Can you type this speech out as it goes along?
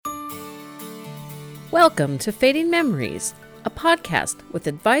Welcome to Fading Memories, a podcast with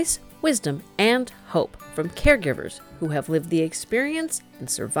advice, wisdom, and hope from caregivers who have lived the experience and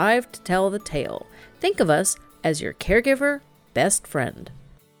survived to tell the tale. Think of us as your caregiver best friend.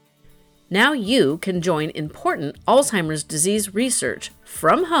 Now you can join important Alzheimer's disease research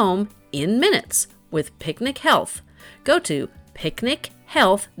from home in minutes with Picnic Health. Go to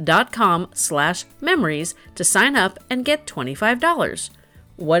picnichealth.com/memories to sign up and get $25.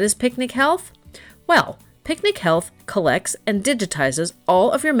 What is Picnic Health? Well, Picnic Health collects and digitizes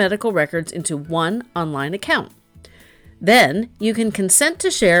all of your medical records into one online account. Then you can consent to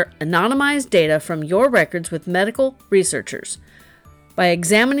share anonymized data from your records with medical researchers. By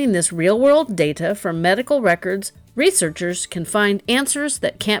examining this real-world data from medical records, researchers can find answers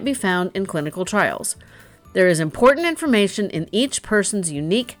that can't be found in clinical trials. There is important information in each person's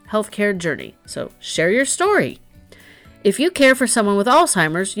unique healthcare journey, so share your story. If you care for someone with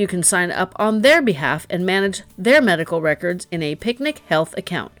Alzheimer's, you can sign up on their behalf and manage their medical records in a Picnic Health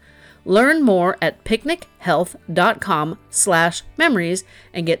account. Learn more at picnichealth.com/memories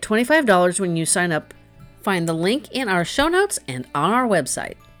and get $25 when you sign up. Find the link in our show notes and on our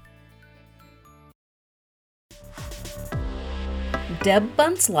website. Deb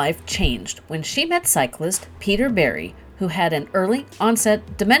Bunt's life changed when she met cyclist Peter Barry, who had an early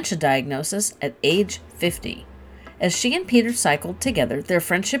onset dementia diagnosis at age 50. As she and Peter cycled together, their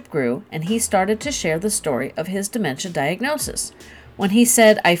friendship grew, and he started to share the story of his dementia diagnosis. When he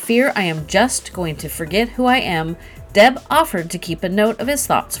said, "I fear I am just going to forget who I am," Deb offered to keep a note of his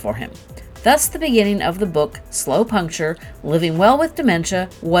thoughts for him. Thus, the beginning of the book, Slow Puncture, Living Well with Dementia,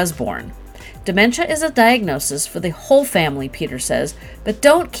 was born. Dementia is a diagnosis for the whole family, Peter says, but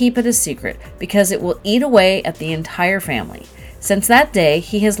don't keep it a secret because it will eat away at the entire family. Since that day,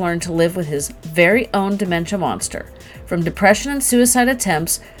 he has learned to live with his very own dementia monster. From depression and suicide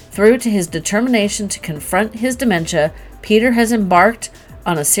attempts through to his determination to confront his dementia, Peter has embarked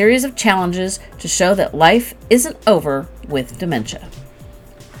on a series of challenges to show that life isn't over with dementia.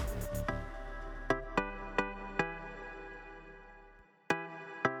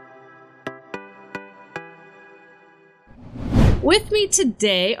 With me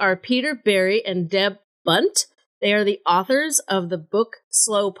today are Peter Barry and Deb Bunt. They are the authors of the book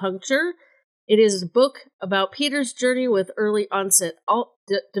Slow Puncture. It is a book about Peter's journey with early onset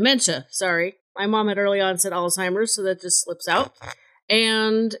dementia. Sorry, my mom had early onset Alzheimer's, so that just slips out.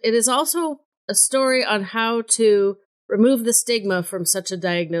 And it is also a story on how to remove the stigma from such a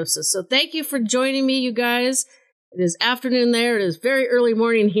diagnosis. So thank you for joining me, you guys. It is afternoon there. It is very early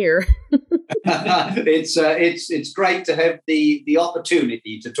morning here. It's great to have the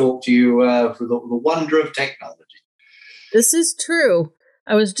opportunity to talk to you for the wonder of technology. This is true.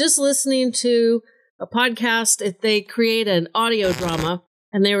 I was just listening to a podcast. They create an audio drama,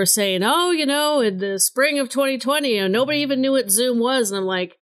 and they were saying, "Oh, in the spring of 2020, nobody even knew what Zoom was." And I'm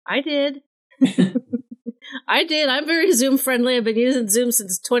like, I did. I did. I'm very Zoom friendly. I've been using Zoom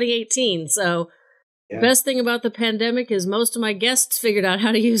since 2018. So the best thing about the pandemic is most of my guests figured out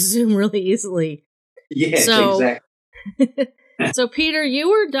how to use Zoom really easily. Yes, exactly. So, Peter, you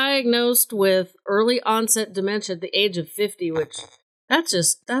were diagnosed with early onset dementia at the age of 50, which that's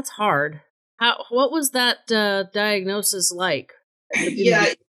hard. What was that diagnosis like?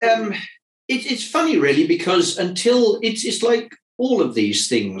 It's funny, really, because until it's like all of these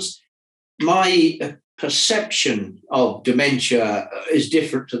things, my perception of dementia is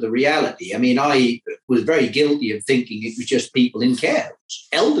different to the reality. I mean, I was very guilty of thinking it was just people in care homes,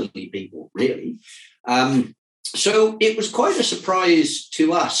 elderly people, really. So it was quite a surprise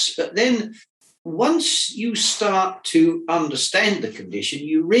to us. But then once you start to understand the condition,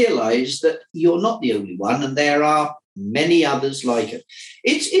 you realize that you're not the only one, and there are many others like it.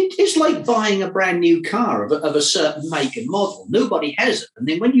 It's like buying a brand new car of a certain make and model. Nobody has it. And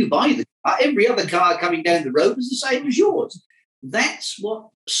then when you buy the car, every other car coming down the road is the same as yours. That's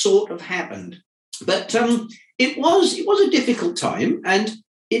what sort of happened. But it was a difficult time, and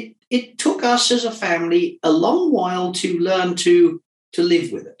it took us as a family a long while to learn to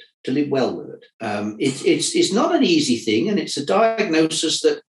live with it, to live well with it. It's not an easy thing, and it's a diagnosis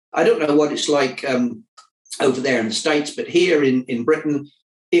that I don't know what it's like over there in the States, but here in Britain,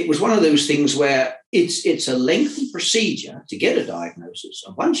 it was one of those things where it's a lengthy procedure to get a diagnosis.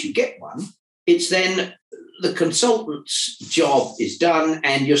 And once you get one, it's then the consultant's job is done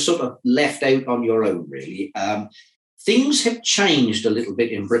and you're sort of left out on your own, really. Things have changed a little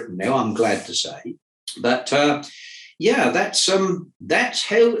bit in Britain now, I'm glad to say. But that's how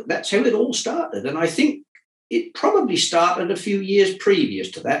it all started. And I think it probably started a few years previous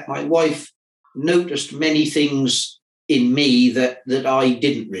to that. My wife noticed many things in me that I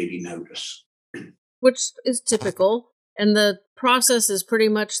didn't really notice. which is typical. And the process is pretty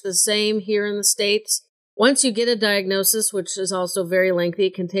much the same here in the States. Once you get a diagnosis, which is also very lengthy,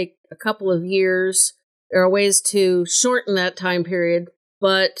 it can take a couple of years. There are ways to shorten that time period.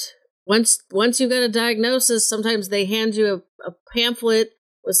 But once you get a diagnosis, sometimes they hand you a pamphlet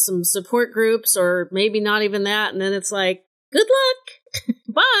with some support groups, or maybe not even that. And then it's like, good luck.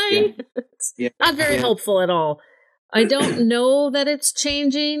 Bye. It's not very helpful at all. I don't know that it's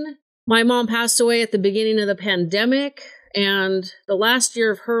changing. My mom passed away at the beginning of the pandemic, and the last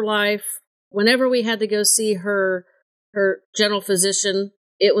year of her life, whenever we had to go see her general physician,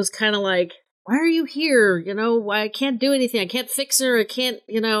 it was kind of like, why are you here? You know, I can't do anything. I can't fix her. I can't,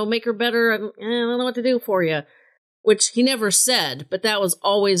 make her better. I don't know what to do for you, which he never said, but that was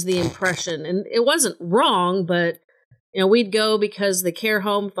always the impression. And it wasn't wrong, but we'd go because the care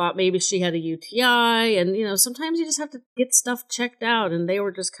home thought maybe she had a UTI, and, sometimes you just have to get stuff checked out, and they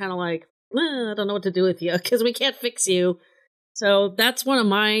were just kind of like, I don't know what to do with you because we can't fix you. So that's one of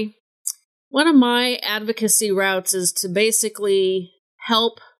my advocacy routes, is to basically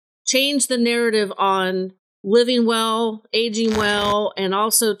help change the narrative on living well, aging well, and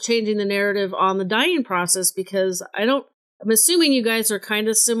also changing the narrative on the dying process, because I'm assuming you guys are kind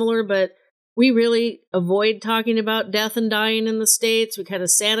of similar, but we really avoid talking about death and dying in the States. We kind of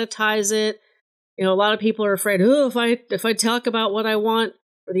sanitize it. A lot of people are afraid, if I talk about what I want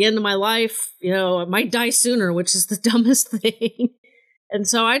for the end of my life, I might die sooner, which is the dumbest thing. And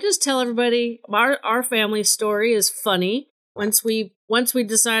so I just tell everybody our family story is funny. Once we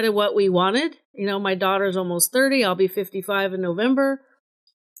decided what we wanted, my daughter's almost 30. I'll be 55 in November.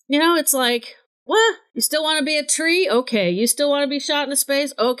 It's like, what? You still want to be a tree? Okay. You still want to be shot into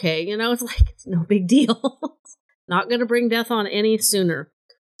space? Okay. It's like, it's no big deal. Not going to bring death on any sooner.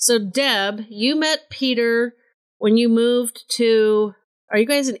 So, Deb, you met Peter when you moved to... Are you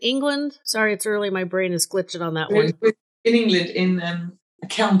guys in England? Sorry, it's early. My brain is glitching on that one. We're in England, in a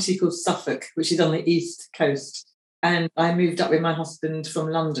county called Suffolk, which is on the east coast. And I moved up with my husband from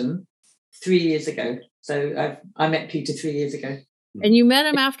London 3 years ago. So I met Peter 3 years ago. And you met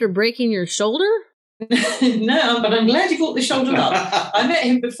him after breaking your shoulder? No, but I'm glad you brought the shoulder up. I met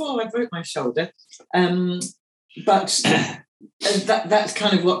him before I broke my shoulder. But that's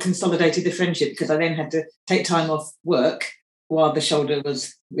kind of what consolidated the friendship, because I then had to take time off work while the shoulder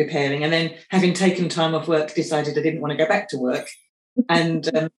was repairing. And then, having taken time off work, decided I didn't want to go back to work. And,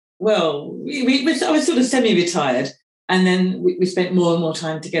 I was sort of semi-retired. And then we spent more and more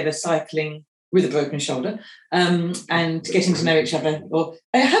time together cycling with a broken shoulder, and getting to know each other. Or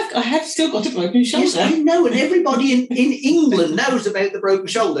I have still got a broken shoulder. Yes, I know, and everybody in England knows about the broken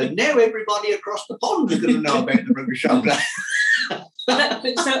shoulder. Now everybody across the pond is going to know about the broken shoulder. So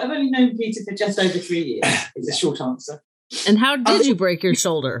I've only known Peter for just over 3 years, is the short answer. And how did you break your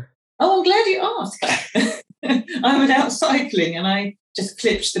shoulder? Oh, I'm glad you asked. I was out cycling, and I just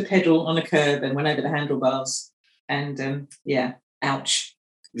clipped the pedal on a curb and went over the handlebars. And, ouch.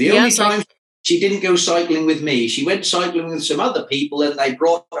 The only time she didn't go cycling with me, she went cycling with some other people, and they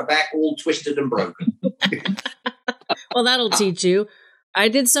brought her back all twisted and broken. Well, that'll teach you. I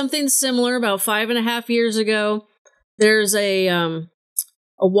did something similar about 5.5 years ago. There's a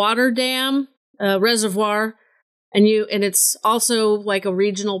water dam, a reservoir, and it's also like a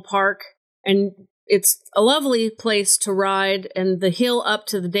regional park, and it's a lovely place to ride, and the hill up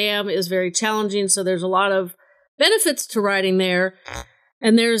to the dam is very challenging, so there's a lot of benefits to riding there.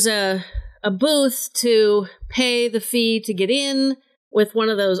 And there's a booth to pay the fee to get in with one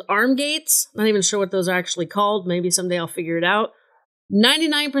of those arm gates. Not even sure what those are actually called. Maybe someday I'll figure it out.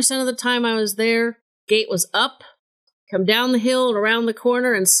 99% of the time I was there, gate was up, come down the hill and around the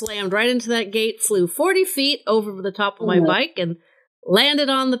corner, and slammed right into that gate, flew 40 feet over the top of my bike and landed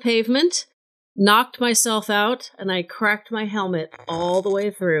on the pavement, knocked myself out, and I cracked my helmet all the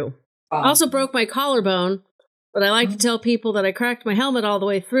way through. I also broke my collarbone. But I like to tell people that I cracked my helmet all the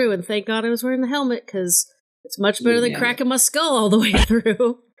way through, and thank God I was wearing the helmet, because it's much better than cracking my skull all the way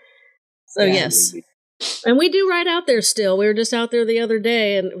through. So, yes. And we do ride out there still. We were just out there the other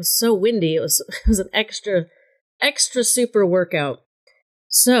day, and it was so windy. It was an extra super workout.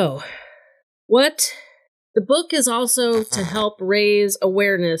 So, the book is also to help raise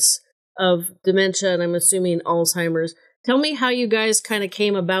awareness of dementia, and I'm assuming Alzheimer's. Tell me how you guys kind of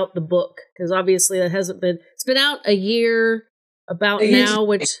came about the book, because obviously it's been out a year about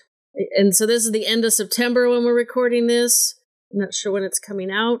now, and so this is the end of September when we're recording this. I'm not sure when it's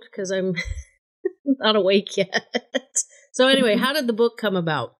coming out because I'm not awake yet. So anyway, how did the book come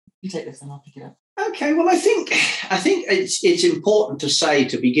about? You take this and I'll pick it up. Okay, well, I think it's important to say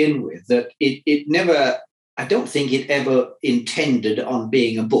to begin with that it never I don't think it ever intended on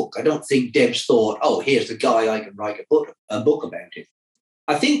being a book. I don't think Debs thought, oh, here's the guy, I can write a book about it.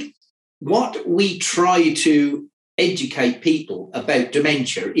 I think what we try to educate people about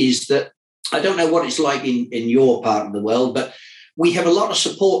dementia is that, I don't know what it's like in your part of the world, but we have a lot of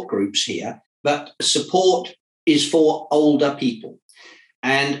support groups here, but support is for older people.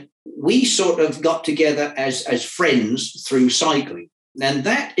 And we sort of got together as friends through cycling. And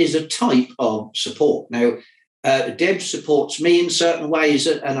that is a type of support. Now, Deb supports me in certain ways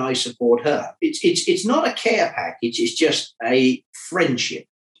and I support her. It's not a care package, it's just a friendship.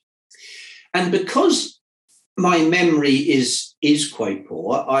 And because my memory is quite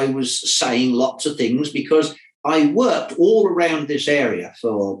poor, I was saying lots of things because I worked all around this area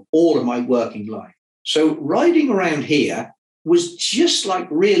for all of my working life. So riding around here was just like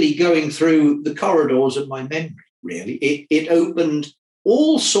really going through the corridors of my memory, really. It opened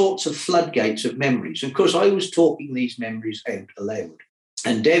all sorts of floodgates of memories. And of course, I was talking these memories out aloud.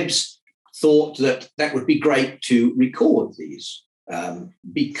 And Debs thought that would be great to record these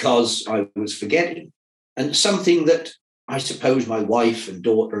because I was forgetting. And something that I suppose my wife and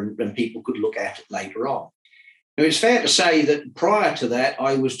daughter and people could look at it later on. Now, it's fair to say that prior to that,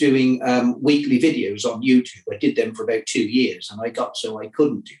 I was doing weekly videos on YouTube. I did them for about 2 years, and I got so I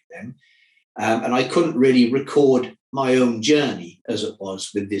couldn't do them. And I couldn't really record my own journey as it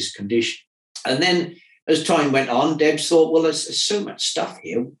was with this condition. And then as time went on, Debs thought, well, there's so much stuff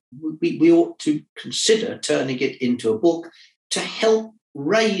here. We ought to consider turning it into a book to help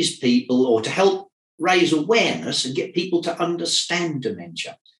raise people or to help raise awareness and get people to understand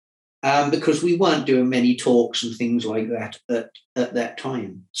dementia. Because we weren't doing many talks and things like that at that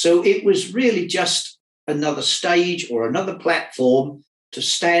time. So it was really just another stage or another platform to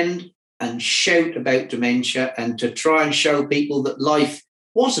stand and shout about dementia and to try and show people that life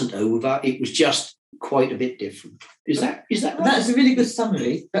wasn't over. It was just quite a bit different. Is that right? That's a really good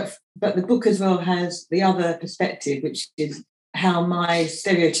summary. But the book as well has the other perspective, which is how my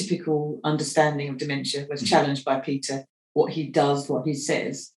stereotypical understanding of dementia was challenged by Peter, what he does, what he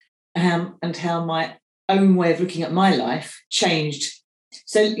says. And how my own way of looking at my life changed.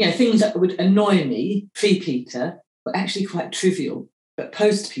 So, things that would annoy me pre-Peter were actually quite trivial. But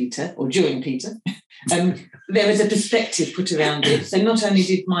post-Peter, or during Peter, there was a perspective put around it. So not only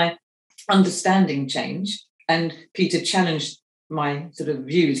did my understanding change, and Peter challenged my sort of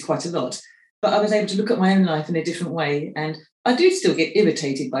views quite a lot, but I was able to look at my own life in a different way. And I do still get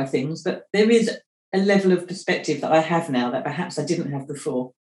irritated by things, but there is a level of perspective that I have now that perhaps I didn't have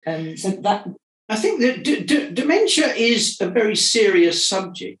before. So that I think that dementia is a very serious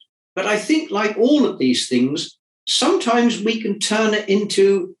subject, but I think like all of these things, sometimes we can turn it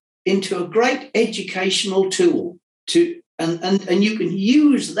into a great educational tool and you can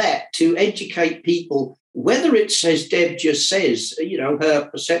use that to educate people, whether it's, as Deb just says, her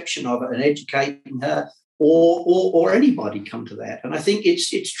perception of it and educating her, or anybody come to that. And I think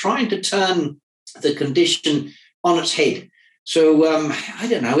it's trying to turn the condition on its head. So, I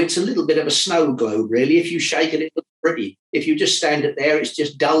don't know, it's a little bit of a snow globe, really. If you shake it, it looks pretty. If you just stand it there, it's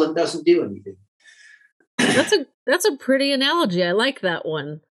just dull and doesn't do anything. That's a pretty analogy. I like that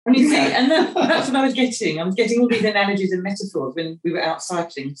one. And you see, and that's what I was getting. I was getting all these analogies and metaphors when we were out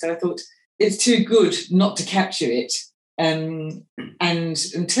cycling. So I thought it's too good not to capture it and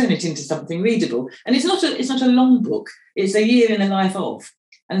turn it into something readable. And it's not a long book. It's a year in the life of.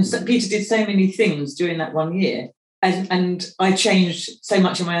 And so Peter did so many things during that 1 year. And I changed so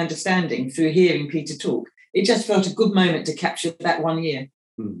much of my understanding through hearing Peter talk. It just felt a good moment to capture that 1 year.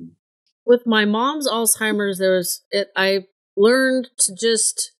 Mm. With my mom's Alzheimer's, I learned to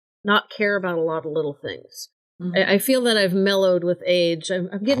just not care about a lot of little things. Mm-hmm. I feel that I've mellowed with age. I'm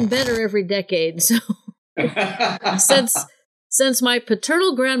getting better every decade. So since my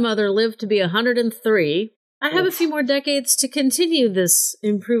paternal grandmother lived to be 103, I have a few more decades to continue this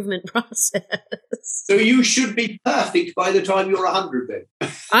improvement process. So you should be perfect by the time you're 100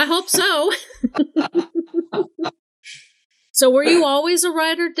 then. I hope so. So were you always a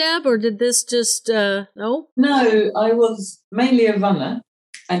writer, Deb, or did this just, no? No, I was mainly a runner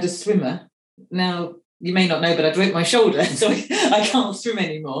and a swimmer. Now, you may not know, but I broke my shoulder, so I can't swim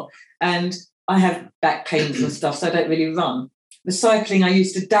anymore. And I have back pains and stuff, so I don't really run. The cycling I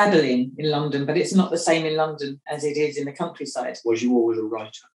used to dabble in London, but it's not the same in London as it is in the countryside. Was you always a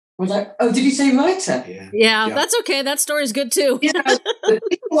writer? Oh, did you say writer? Yeah, that's okay. That story's good too. The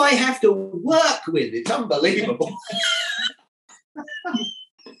people I have to work with, it's unbelievable.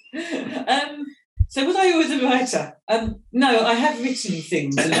 So was I always a writer? No, I have written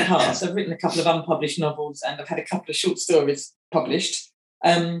things in the past. I've written a couple of unpublished novels and I've had a couple of short stories published.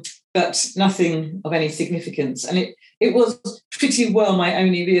 but nothing of any significance. And it was pretty well my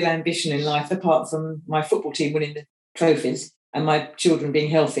only real ambition in life, apart from my football team winning the trophies and my children being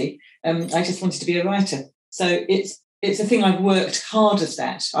healthy. I just wanted to be a writer. So it's a thing I've worked hardest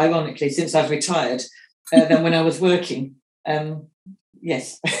at, ironically, since I've retired, than when I was working.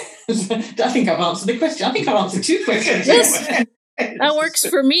 Yes. I think I've answered the question. I think I've answered 2 questions. Yes, that works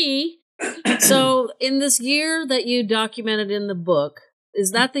for me. So in this year that you documented in the book,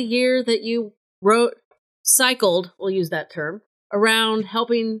 is that the year that you cycled, we'll use that term, around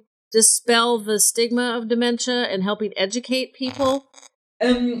helping dispel the stigma of dementia and helping educate people?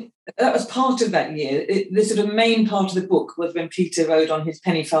 That was part of that year. The sort of main part of the book was when Peter rode on his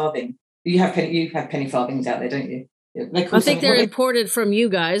penny farthing. You have penny farthings out there, don't you? I think they're imported from you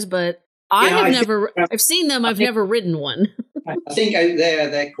guys, but I've seen them. I've never ridden one. I think out there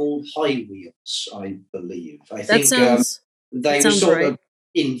they're called high wheels, I believe. They were sort of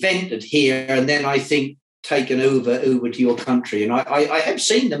invented here and then I think taken over to your country. And I have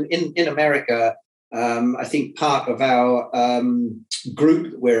seen them in America. I think part of our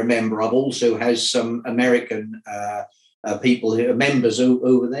group that we're a member of also has some American people who are members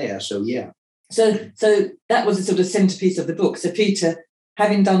over there. So, yeah. So that was the sort of centrepiece of the book. So Peter,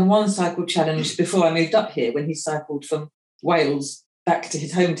 having done one cycle challenge before I moved up here, when he cycled from Wales back to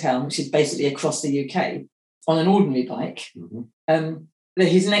his hometown, which is basically across the UK, on an ordinary bike,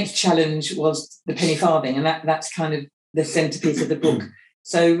 his next challenge was the penny farthing, and that's kind of the centrepiece of the book.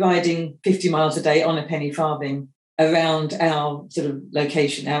 So riding 50 miles a day on a penny farthing around our sort of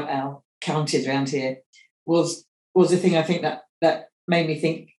location, our counties around here, was the thing I think that made me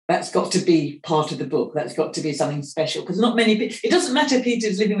think that's got to be part of the book. That's got to be something special, because not many people. It doesn't matter if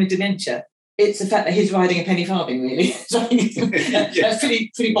Peter's living with dementia. It's the fact that he's riding a penny farthing, really. That's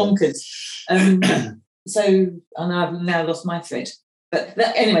pretty bonkers. And I've now lost my thread. But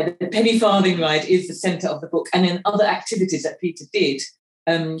anyway, the penny farthing ride is the centre of the book, and then other activities that Peter did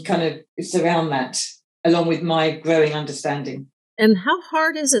kind of surround that, along with my growing understanding. And how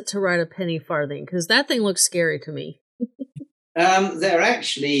hard is it to ride a penny farthing? Because that thing looks scary to me. They're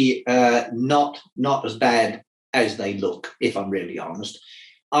actually not as bad as they look, if I'm really honest.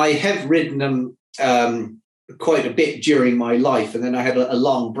 I have ridden them quite a bit during my life, and then I had a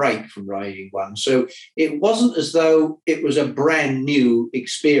long break from riding one. So it wasn't as though it was a brand new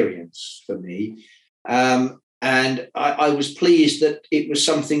experience for me. And I was pleased that it was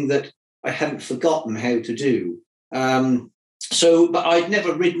something that I hadn't forgotten how to do. But I'd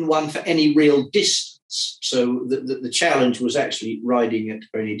never ridden one for any real distance. So the challenge was actually riding it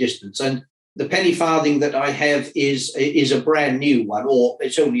for any distance. And the penny farthing that I have is a brand new one, or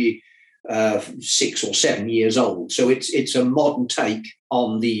it's only 6 or 7 years old. So it's a modern take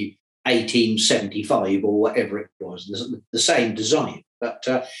on the 1875 or whatever it was, the same design. But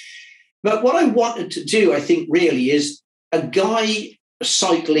what I wanted to do, I think, really is a guy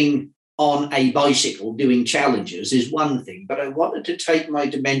cycling on a bicycle doing challenges is one thing, but I wanted to take my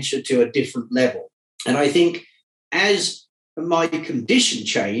dementia to a different level. And I think as my condition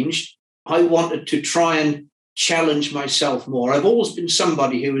changed, I wanted to try and challenge myself more. I've always been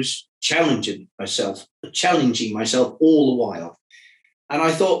somebody who was challenging myself all the while. And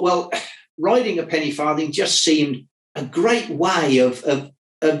I thought, well, riding a penny farthing just seemed a great way of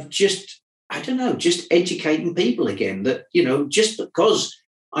just, I don't know, just educating people again that, just because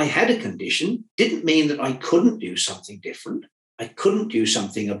I had a condition didn't mean that I couldn't do something different. I couldn't do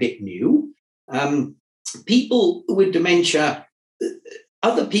something a bit new. People with dementia,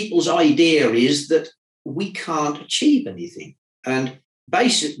 other people's idea is that we can't achieve anything. And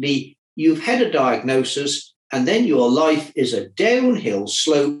basically, you've had a diagnosis and then your life is a downhill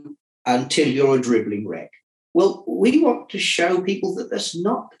slope until you're a dribbling wreck. Well, we want to show people that that's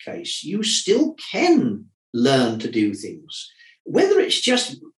not the case. You still can learn to do things, whether it's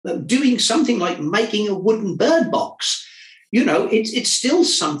just doing something like making a wooden bird box. It's still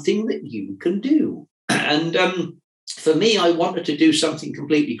something that you can do. And for me, I wanted to do something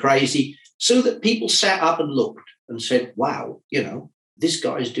completely crazy so that people sat up and looked and said, wow, this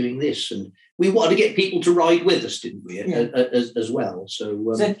guy's doing this. And we wanted to get people to ride with us, didn't we, as well?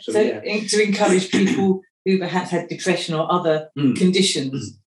 To encourage people who perhaps had depression or other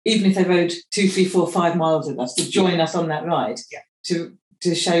conditions, even if they rode 2, 3, 4, 5 miles with us, to join us on that ride, to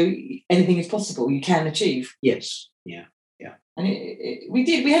show anything is possible, you can achieve. Yes, yeah. And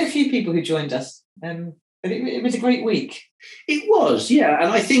we had a few people who joined us, but it was a great week. It was, yeah.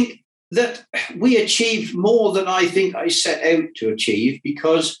 And I think that we achieved more than I think I set out to achieve,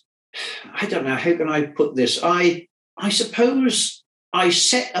 because I don't know, how can I put this? I suppose I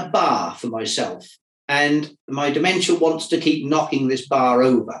set a bar for myself, and my dementia wants to keep knocking this bar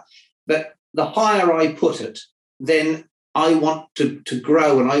over. But the higher I put it, then I want to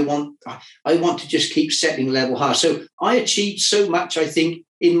grow, and I want to just keep setting level higher. So I achieved so much, I think,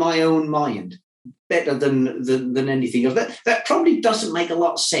 in my own mind, better than anything else. That probably doesn't make a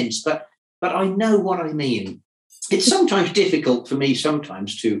lot of sense, but I know what I mean. It's sometimes difficult for me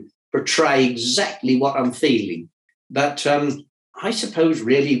sometimes to portray exactly what I'm feeling, but I suppose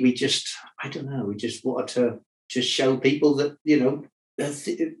really we just want to just show people that,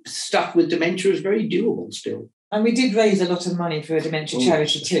 stuff with dementia is very doable still. And we did raise a lot of money for a dementia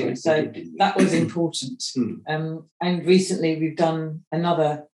charity too, right. So that was important. And recently we've done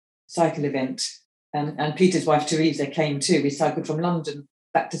another cycle event, and Peter's wife Teresa came too. We cycled from London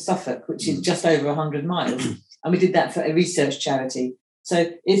back to Suffolk, which is just over 100 miles, and we did that for a research charity. So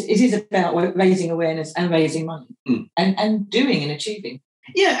it is about raising awareness and raising money and doing and achieving.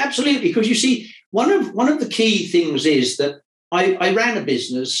 Yeah, absolutely. Because you see, one of the key things is that I ran a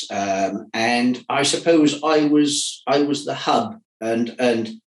business, and I suppose I was the hub,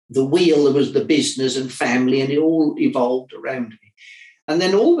 and the wheel was the business and family, and it all evolved around me. And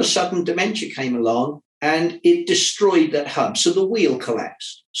then all of a sudden, dementia came along, and it destroyed that hub. So the wheel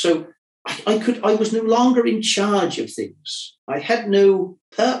collapsed. So I was no longer in charge of things. I had no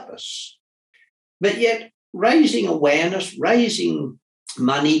purpose. But yet, raising awareness, raising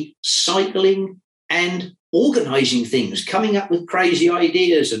money, cycling, and organising things, coming up with crazy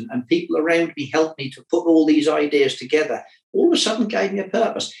ideas, and people around me helped me to put all these ideas together, all of a sudden gave me a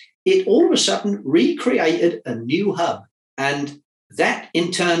purpose. It all of a sudden recreated a new hub, and that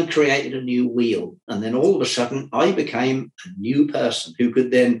in turn created a new wheel. And then all of a sudden I became a new person who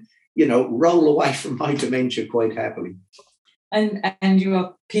could then, roll away from my dementia quite happily. And you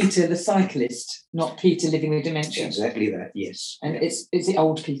are Peter the cyclist, not Peter living with dementia. Exactly that, yes. And it's the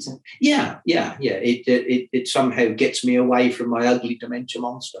old Peter. Yeah. It somehow gets me away from my ugly dementia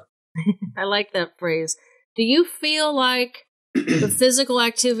monster. I like that phrase. Do you feel like the physical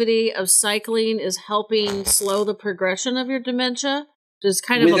activity of cycling is helping slow the progression of your dementia? Just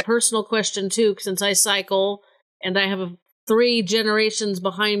kind of a personal question too, since I cycle and I have 3 generations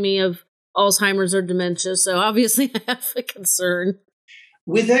behind me of Alzheimer's or dementia, so obviously I have a concern.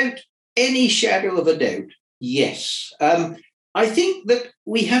 Without any shadow of a doubt, yes. I think that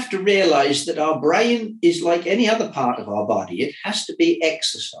we have to realise that our brain is like any other part of our body. It has to be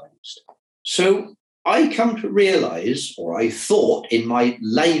exercised. So I come to realise, or I thought in my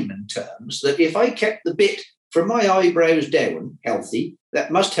layman terms, that if I kept the bit from my eyebrows down healthy,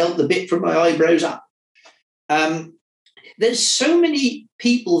 that must help the bit from my eyebrows up. There's so many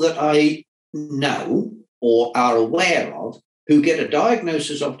people that I know or are aware of who get a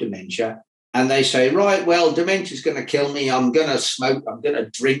diagnosis of dementia, and they say, right, well, dementia is going to kill me. I'm going to smoke. I'm going to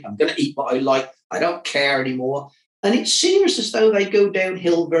drink. I'm going to eat what I like. I don't care anymore. And it seems as though they go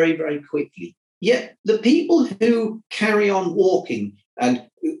downhill very, very quickly. Yet the people who carry on walking and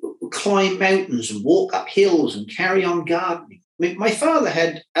climb mountains and walk up hills and carry on gardening. I mean, my father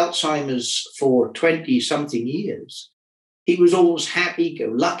had Alzheimer's for 20-something years. He was always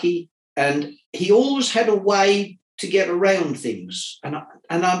happy-go-lucky, and he always had a way to get around things. And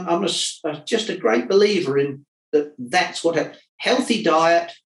I'm just a great believer in that. That's what a healthy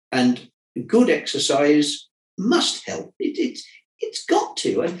diet and good exercise must help. It's got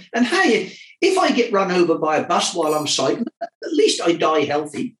to. And hey, if I get run over by a bus while I'm cycling, at least I die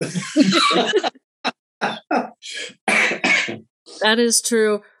healthy. That is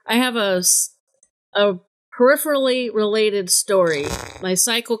true. I have a peripherally related story. My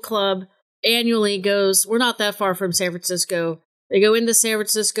cycle club annually goes, we're not that far from San Francisco. They go into San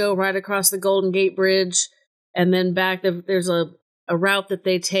Francisco, right across the Golden Gate Bridge, and then back. There's a route that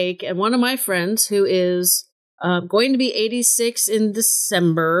they take. And one of my friends, who is going to be 86 in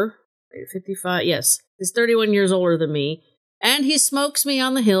December, 55, yes, he's 31 years older than me. And he smokes me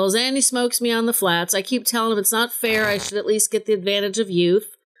on the hills, and he smokes me on the flats. I keep telling him it's not fair. I should at least get the advantage of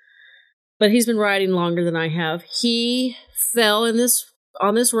youth. But he's been riding longer than I have. He fell on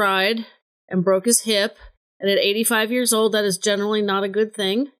this ride and broke his hip. And at 85 years old, that is generally not a good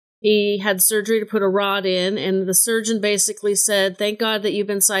thing. He had surgery to put a rod in, and the surgeon basically said, thank God that you've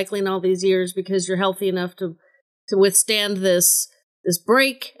been cycling all these years because you're healthy enough to withstand this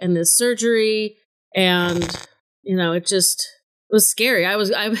break and this surgery. And it was scary. I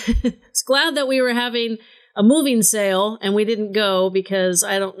was glad that we were having a moving sale and we didn't go because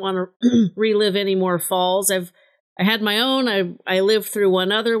I don't want to relive any more falls. I had my own. I lived through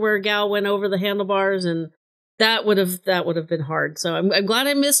one other where a gal went over the handlebars, and that would have been hard. So I'm glad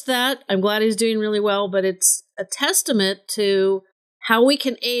I missed that. I'm glad he's doing really well, but it's a testament to how we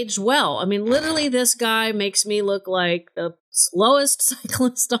can age well. I mean, literally, this guy makes me look like the slowest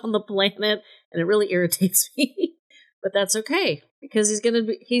cyclist on the planet, and it really irritates me. But that's okay, because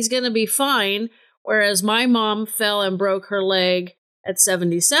he's gonna be fine. Whereas my mom fell and broke her leg at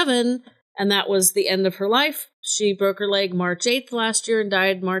 77, and that was the end of her life. She broke her leg March 8th last year and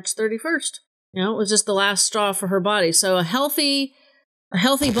died March 31st. You know, it was just the last straw for her body. So a healthy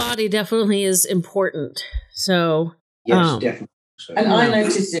body definitely is important. So yes, definitely. So, and I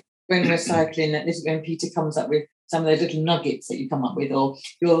noticed it when we're cycling that this is when Peter comes up with some of those little nuggets that you come up with, or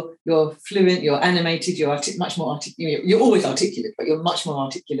you're fluent, you're animated, you're much more articulate. You're always articulate, but you're much more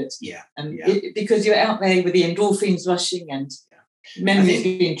articulate. Yeah, and because you're out there with the endorphins rushing and memories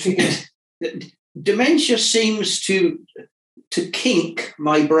being triggered. Dementia seems to kink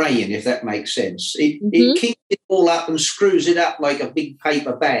my brain, if that makes sense. It kinks it all up and screws it up like a big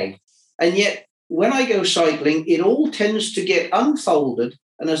paper bag. And yet, when I go cycling, it all tends to get unfolded,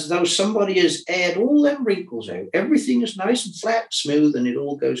 and as though somebody has aired all them wrinkles out. Everything is nice and flat, smooth, and it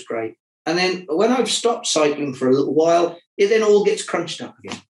all goes great. And then when I've stopped cycling for a little while, it then all gets crunched up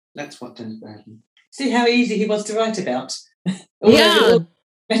again. That's what tends to happen. See how easy he was to write about? All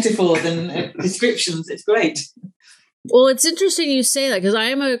metaphors and descriptions. It's great. Well, it's interesting you say that, because I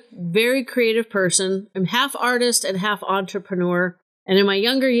am a very creative person. I'm half artist and half entrepreneur. And in my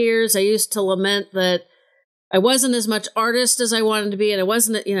younger years, I used to lament that I wasn't as much artist as I wanted to be. And I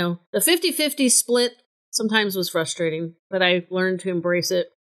wasn't, the 50-50 split sometimes was frustrating, but I learned to embrace it.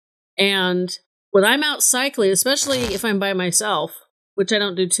 And when I'm out cycling, especially if I'm by myself, which I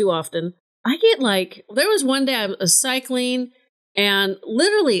don't do too often, I get there was one day I was cycling, and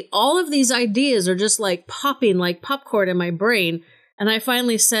literally all of these ideas are just like popping like popcorn in my brain. And I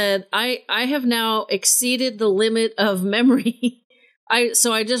finally said, I have now exceeded the limit of memory.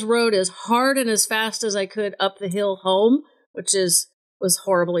 So I just rode as hard and as fast as I could up the hill home, which was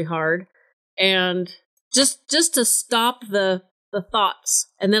horribly hard. And just to stop the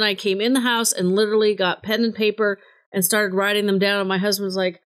thoughts. And then I came in the house and literally got pen and paper and started writing them down. And my husband was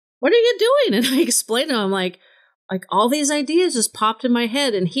like, "What are you doing?" And I explained to him, I'm like all these ideas just popped in my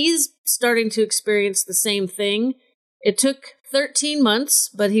head, and he's starting to experience the same thing. It took 13 months,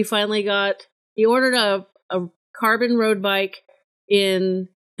 but he finally he ordered a carbon road bike in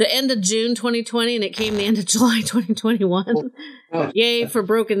the end of June 2020, and it came the end of July 2021. Yay for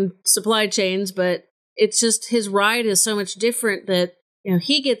broken supply chains, but it's just his ride is so much different that,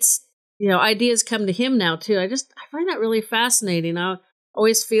 he gets, ideas come to him now too. I find that really fascinating. I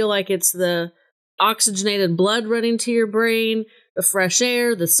always feel like it's the oxygenated blood running to your brain, the fresh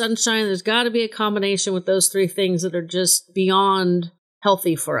air, the sunshine. There's got to be a combination with those three things that are just beyond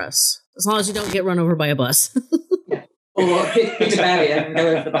healthy for us, as long as you don't get run over by a bus. Yeah. Or hit a barrier and go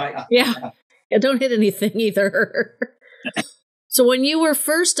over the bike. Yeah, don't hit anything either. So when you were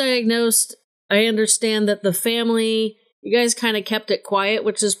first diagnosed, I understand that the family, you guys kind of kept it quiet,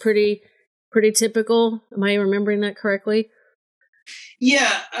 which is pretty typical. Am I remembering that correctly?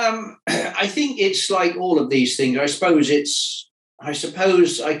 Yeah, I think it's like all of these things. I suppose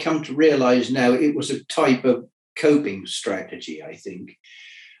I come to realize now it was a type of coping strategy, I think.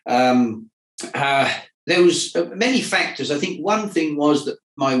 There was many factors. I think one thing was that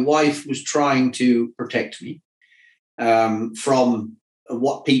my wife was trying to protect me from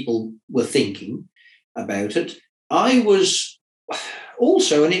what people were thinking about it. I was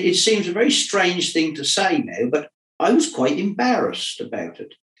also, and it seems a very strange thing to say now, but I was quite embarrassed about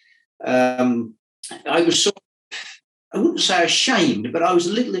it. I was I wouldn't say ashamed, but I was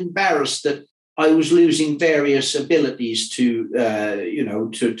a little embarrassed that I was losing various abilities to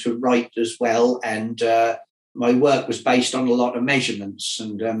write as well. And my work was based on a lot of measurements,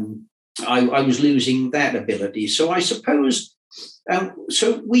 and I was losing that ability. So I suppose,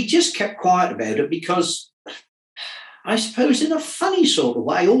 so we just kept quiet about it because I suppose in a funny sort of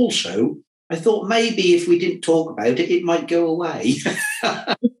way also, I thought maybe if we didn't talk about it, it might go away.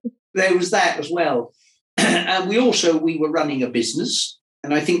 There was that as well. And we were running a business.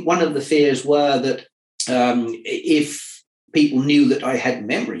 And I think one of the fears were that if people knew that I had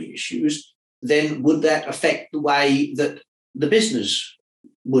memory issues, then would that affect the way that the business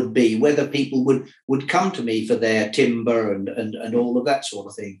would be, whether people would come to me for their timber and all of that sort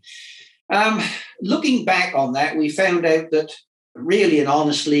of thing. Looking back on that, we found out that really and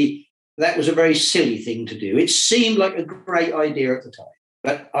honestly, that was a very silly thing to do. It seemed like a great idea at the time.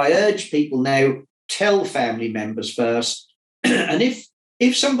 But I urge people now, tell family members first. And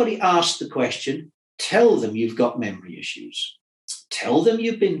if somebody asks the question, tell them you've got memory issues. Tell them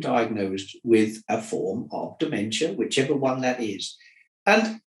you've been diagnosed with a form of dementia, whichever one that is.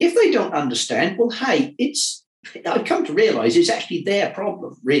 And if they don't understand, well, hey, it's I've come to realize it's actually their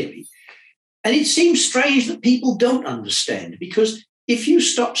problem, really. And it seems strange that people don't understand, because if you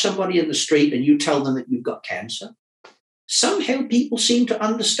stop somebody in the street and you tell them that you've got cancer, somehow people seem to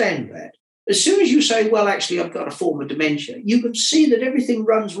understand that. As soon as you say, well, actually, I've got a form of dementia, you can see that everything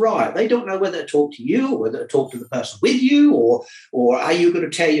runs riot. They don't know whether to talk to you or whether to talk to the person with you, or are you going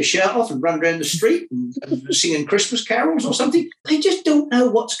to tear your shirt off and run around the street and singing Christmas carols or something? They just don't know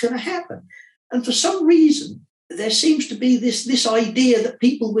what's going to happen. And for some reason, there seems to be this idea that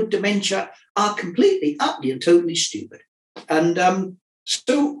people with dementia are completely, utterly and totally stupid. And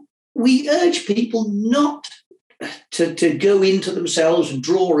so we urge people not to go into themselves and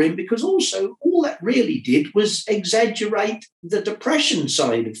draw in, because also all that really did was exaggerate the depression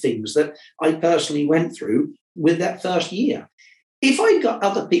side of things that I personally went through with that first year. If I got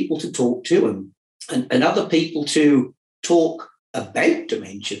other people to talk to and other people to talk about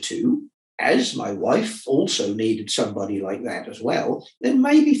dementia to, as my wife also needed somebody like that as well, then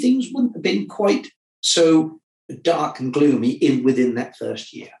maybe things wouldn't have been quite so dark and gloomy within that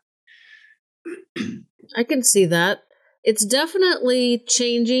first year. I can see that. It's definitely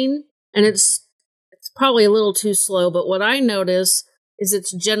changing, and it's probably a little too slow, but what I notice is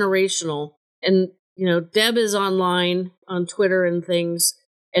it's generational. And, Deb is online on Twitter and things,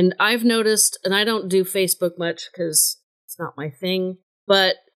 and I've noticed, and I don't do Facebook much because it's not my thing,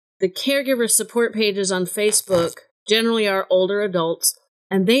 but the caregiver support pages on Facebook generally are older adults,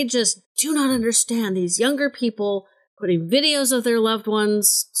 and they just do not understand these younger people putting videos of their loved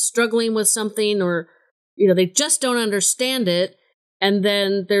ones struggling with something, or, they just don't understand it. And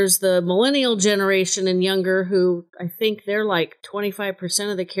then there's the millennial generation and younger, who I think they're like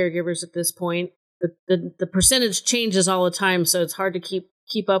 25% of the caregivers at this point. The percentage changes all the time, so it's hard to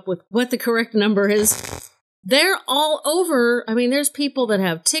keep up with what the correct number is. They're all over. I mean, there's people that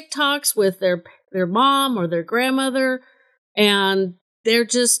have TikToks with their mom or their grandmother, and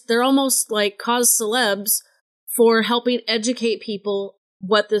they're almost like cause celebs for helping educate people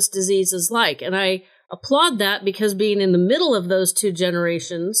what this disease is like. And I applaud that, because being in the middle of those two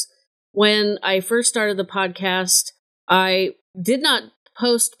generations, when I first started the podcast, I did not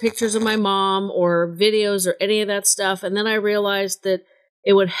post pictures of my mom or videos or any of that stuff. And then I realized that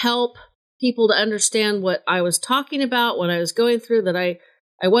it would help people to understand what I was talking about, what I was going through, that I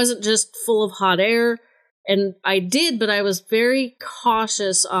wasn't just full of hot air. And I did, but I was very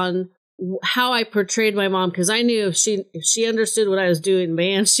cautious on how I portrayed my mom, because I knew if she understood what I was doing,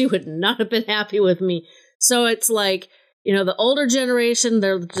 man, she would not have been happy with me. So it's like, the older generation,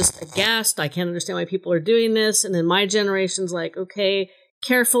 they're just aghast. I can't understand why people are doing this. And then my generation's like, okay,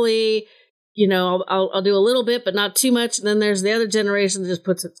 carefully, I'll do a little bit, but not too much. And then there's the other generation that just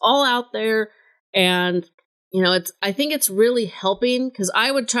puts it all out there. And, I think it's really helping, because I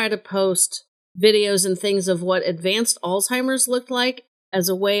would try to post videos and things of what advanced Alzheimer's looked like as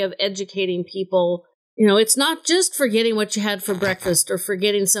a way of educating people. It's not just forgetting what you had for breakfast or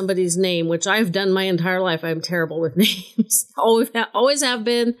forgetting somebody's name, which I've done my entire life. I'm terrible with names. Always have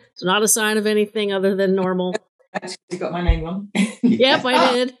been. It's not a sign of anything other than normal. You got my name wrong. Yep,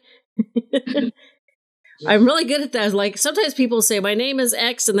 I did. I'm really good at that. Like, sometimes people say my name is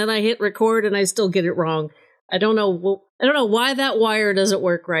X, and then I hit record and I still get it wrong. I don't know why that wire doesn't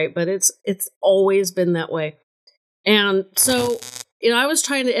work right, but it's always been that way. And so, I was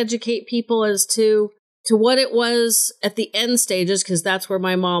trying to educate people as to what it was at the end stages, because that's where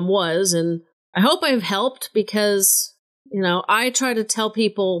my mom was. And I hope I've helped, because, I try to tell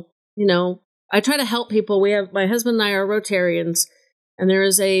people, I try to help people. My husband and I are Rotarians, and there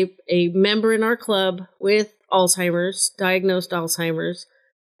is a member in our club with Alzheimer's, diagnosed Alzheimer's.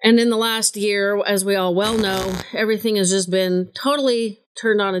 And in the last year, as we all well know, everything has just been totally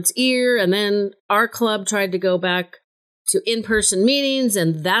turned on its ear. And then our club tried to go back to in-person meetings,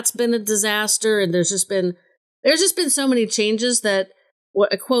 and that's been a disaster. And there's just been so many changes that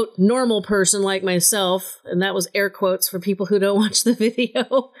what a quote normal person like myself, and that was air quotes for people who don't watch the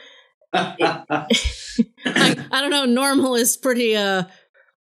video. I don't know. Normal is pretty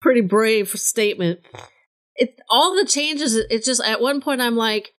brave statement. All the changes. It's just at one point I'm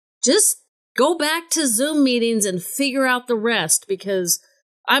like, just go back to Zoom meetings and figure out the rest, because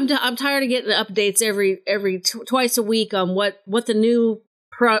I'm tired of getting updates every twice a week on what the new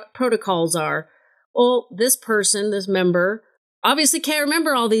protocols are. Well, this member, obviously can't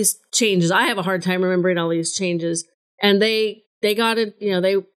remember all these changes. I have a hard time remembering all these changes, and they got it.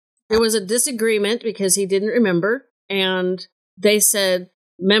 There was a disagreement because he didn't remember, and they said,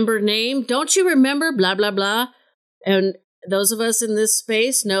 member name, don't you remember, blah, blah, blah. And those of us in this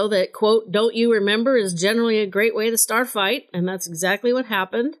space know that, quote, don't you remember is generally a great way to start a fight. And that's exactly what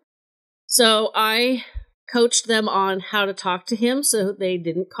happened. So I coached them on how to talk to him so they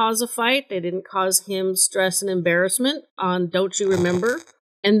didn't cause a fight. They didn't cause him stress and embarrassment on Don't You Remember?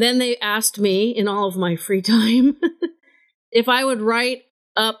 And then they asked me in all of my free time if I would write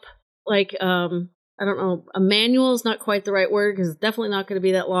up like, I don't know, a manual is not quite the right word because it's definitely not going to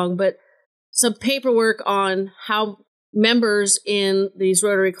be that long, but some paperwork on how members in these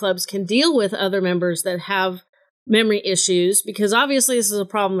Rotary clubs can deal with other members that have memory issues, because obviously this is a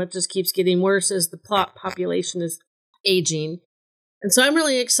problem that just keeps getting worse as the population is aging. And so I'm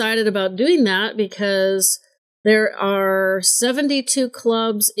really excited about doing that because there are 72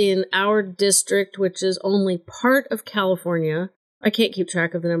 clubs in our district, which is only part of California. I can't keep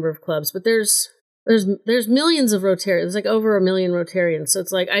track of the number of clubs, but there's millions of Rotarians. There's like over 1 million Rotarians. So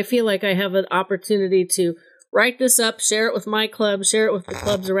it's like I feel like I have an opportunity to write this up, share it with my club, share it with the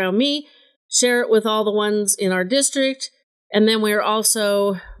clubs around me, share it with all the ones in our district. And then we're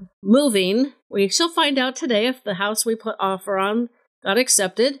also moving. We shall find out today if the house we put offer on got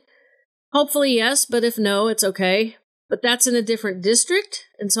accepted. Hopefully yes, but if no, it's okay. But that's in a different district,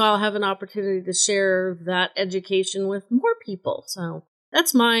 and so I'll have an opportunity to share that education with more people. So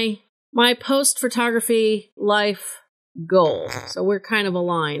that's my post-photography life goal. So we're kind of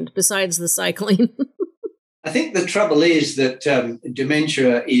aligned, besides the cycling. I think the trouble is that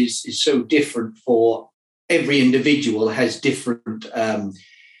dementia is so different for every individual, has different,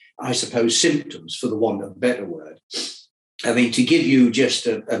 I suppose, symptoms, for the want of a better word. I mean, to give you just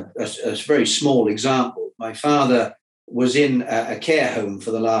a very small example, my father was in a care home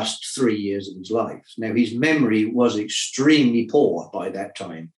for the last 3 years of his life. Now, his memory was extremely poor by that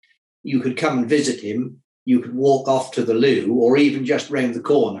time. You could come and visit him, you could walk off to the loo, or even just round the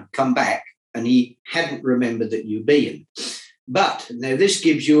corner, come back, and he hadn't remembered that you'd been. But now this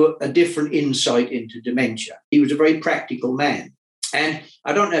gives you a different insight into dementia. He was a very practical man. And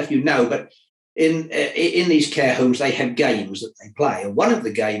I don't know if you know, but in these care homes, they have games that they play. And one of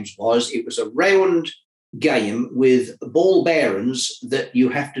the games it was a round game with ball bearings that you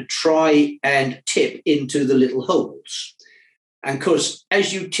have to try and tip into the little holes. And of course,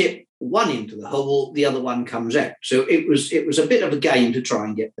 as you tip one into the hole, the other one comes out. So it was a bit of a game to try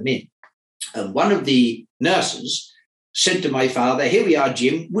and get them in. And one of the nurses said to my father, "Here we are,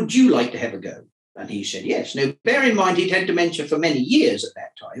 Jim, would you like to have a go?" And he said, yes. Now, bear in mind, he'd had dementia for many years at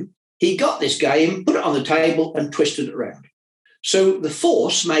that time. He got this game, put it on the table and twisted it around. So the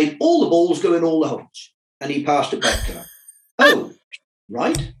force made all the balls go in all the holes. And he passed it back to her. Oh,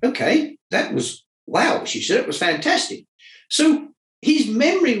 right. Okay. That was, wow, she said, it was fantastic. So his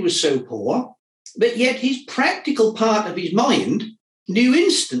memory was so poor, but yet his practical part of his mind knew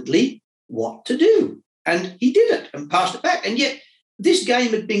instantly what to do. And he did it and passed it back. And yet this game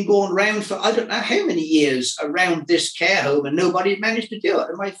had been going around for I don't know how many years around this care home, and nobody had managed to do it.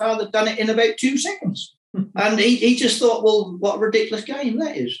 And my father had done it in about 2 seconds. And he just thought, well, what a ridiculous game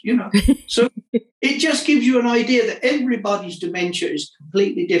that is, you know. So it just gives you an idea that everybody's dementia is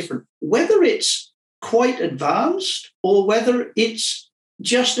completely different, whether it's quite advanced or whether it's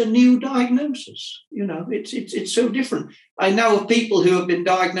just a new diagnosis. You know, it's so different. I know of people who have been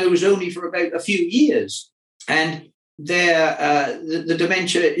diagnosed only for about a few years, and the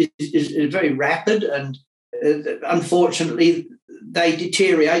dementia is very rapid, and unfortunately they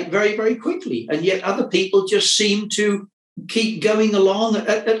deteriorate very, very quickly. And yet other people just seem to keep going along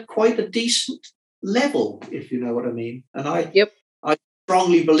at quite a decent level, if you know what I mean. And I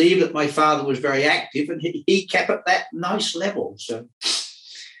strongly believe that my father was very active and he kept at that nice level. So,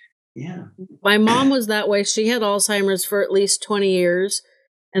 yeah. My mom was that way. She had Alzheimer's for at least 20 years.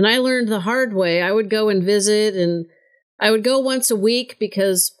 And I learned the hard way. I would go and visit, and I would go once a week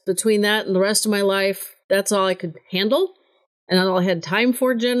because between that and the rest of my life, that's all I could handle and all I had time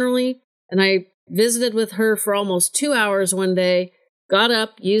for generally. And I visited with her for almost 2 hours one day, got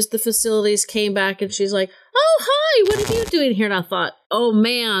up, used the facilities, came back, and she's like, "Oh, hi, what are you doing here?" And I thought, oh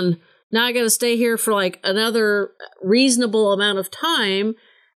man, now I got to stay here for like another reasonable amount of time.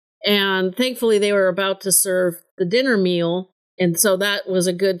 And thankfully they were about to serve the dinner meal. And so that was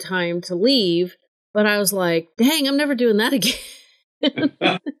a good time to leave. But I was like, dang, I'm never doing that again.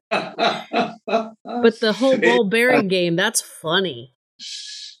 But the whole ball bearing game, that's funny.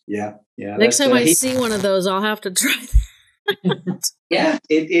 Yeah. Next time I see one of those, I'll have to try that. Yeah,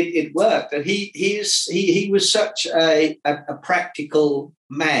 it worked. And he was such a practical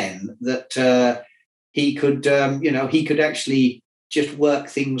man that he could, he could actually just work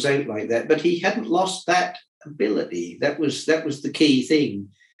things out like that. But he hadn't lost that ability. That was the key thing.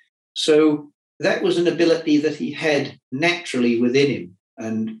 So that was an ability that he had naturally within him.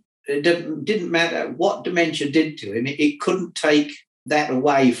 And it didn't matter what dementia did to him. It couldn't take that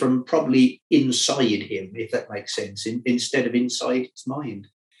away from probably inside him, if that makes sense, instead of inside his mind.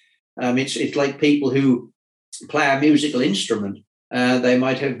 It's like people who play a musical instrument. They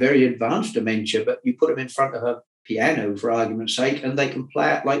might have very advanced dementia, but you put them in front of a piano, for argument's sake, and they can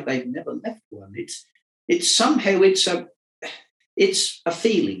play it like they've never left one. It's somehow it's a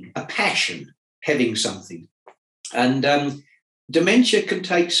feeling, a passion, having something. And dementia can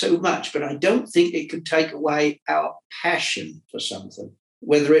take so much, but I don't think it can take away our passion for something,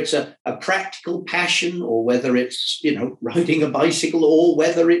 whether it's a practical passion or whether it's, riding a bicycle or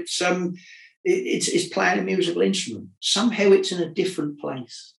whether it's playing a musical instrument. Somehow it's in a different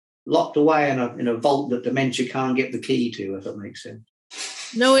place, locked away in a vault that dementia can't get the key to, if that makes sense.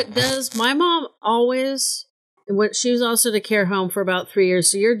 No, it does. My mom always, she was also in a care home for about 3 years.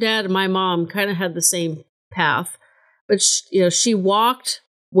 So your dad and my mom kind of had the same path. But, she walked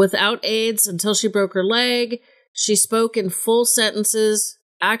without aids until she broke her leg. She spoke in full sentences,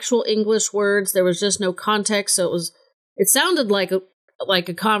 actual English words. There was just no context. So it sounded like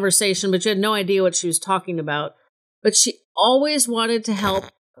a conversation, but you had no idea what she was talking about. But she always wanted to help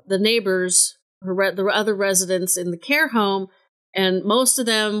the neighbors, the other residents in the care home. And most of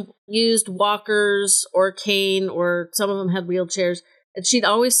them used walkers or a cane, or some of them had wheelchairs. And she'd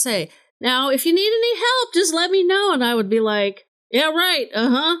always say, "Now, if you need any help, just let me know." And I would be like, "Yeah, right.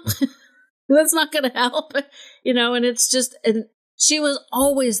 That's not going to help." And it's just, and she was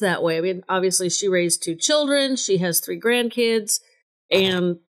always that way. I mean, obviously she raised 2 children. She has 3 grandkids,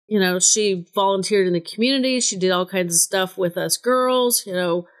 and, she volunteered in the community. She did all kinds of stuff with us girls. We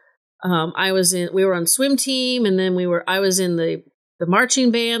were on swim team, and then I was in the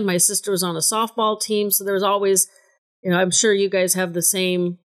marching band. My sister was on a softball team. So there was always, I'm sure you guys have the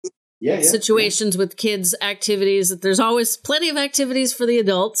same situations with kids' activities, that there's always plenty of activities for the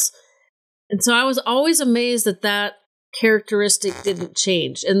adults. And so I was always amazed that characteristic didn't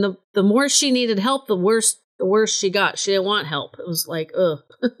change. And the more she needed help, the worse she got. She didn't want help. It was like, ugh,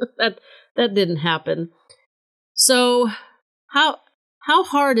 that didn't happen. So how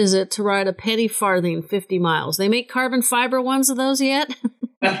hard is it to ride a penny farthing 50 miles? They make carbon fiber ones of those yet?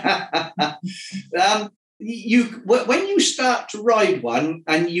 When you start to ride one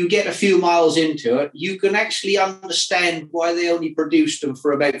and you get a few miles into it, you can actually understand why they only produced them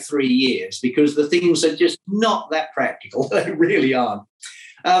for about 3 years, because the things are just not that practical. They really aren't.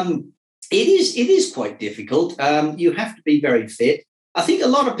 It is quite difficult. You have to be very fit. I think a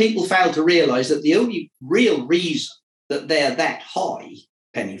lot of people fail to realise that the only real reason that they're that high,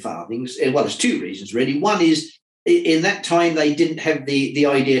 penny farthings, well, there's 2 reasons really. One is, in that time, they didn't have the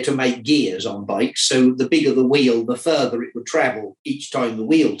idea to make gears on bikes. So the bigger the wheel, the further it would travel each time the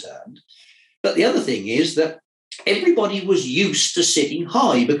wheel turned. But the other thing is that everybody was used to sitting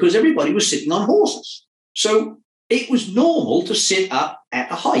high because everybody was sitting on horses. So it was normal to sit up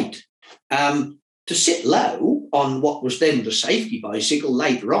at a height. To sit low on what was then the safety bicycle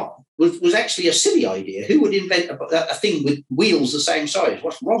later on was actually a silly idea. Who would invent a thing with wheels the same size?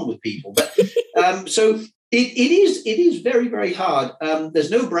 What's wrong with people? But so it is very, very hard.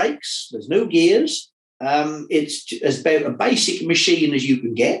 There's no brakes. There's no gears. It's about a basic machine as you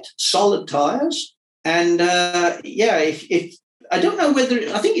can get, solid tires. And if I don't know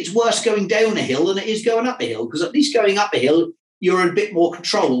I think it's worse going down a hill than it is going up a hill, because at least going up a hill, you're in a bit more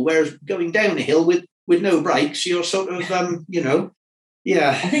control, whereas going down a hill with no brakes, you're sort of, I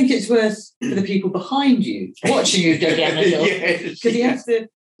think it's worse for the people behind you, watching you go down the hill, because he has to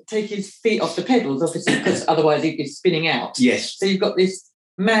take his feet off the pedals, obviously, because otherwise he'd be spinning out. Yes. So you've got this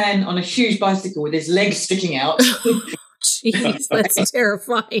man on a huge bicycle with his legs sticking out. Jeez, that's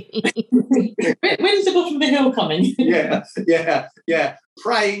terrifying. When's the bottom of the hill coming? Yeah.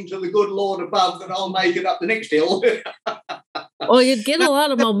 Praying to the good Lord above that I'll make it up the next hill. Well, you'd get a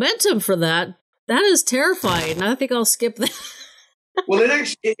lot of momentum for that. That is terrifying. I think I'll skip that. Well,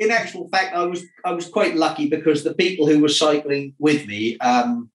 in actual fact, I was quite lucky, because the people who were cycling with me,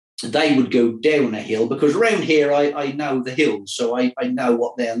 they would go down a hill, because around here I know the hills, so I know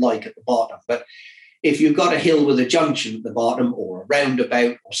what they're like at the bottom. But if you've got a hill with a junction at the bottom or a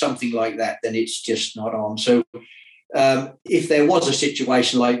roundabout or something like that, then it's just not on. So if there was a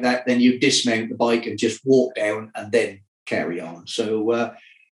situation like that, then you dismount the bike and just walk down and then carry on. So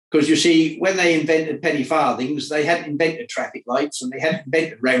because you see, when they invented penny farthings, they hadn't invented traffic lights, and they hadn't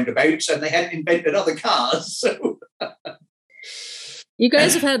invented roundabouts, and they hadn't invented other cars. So you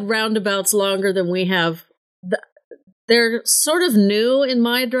guys have had roundabouts longer than we have. They're sort of new in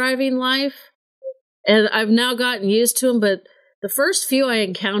my driving life, and I've now gotten used to them. But the first few I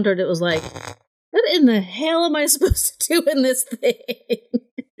encountered, it was like, what in the hell am I supposed to do in this thing?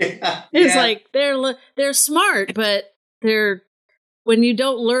 It's like they're smart, but they're when you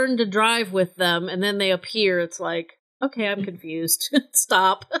don't learn to drive with them and then they appear, it's like, okay, I'm confused.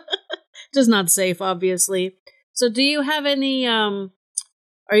 Stop. Just not safe, obviously. So do you have any, are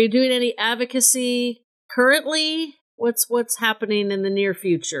you doing any advocacy currently? What's happening in the near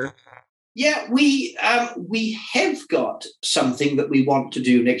future? Yeah, we have got something that we want to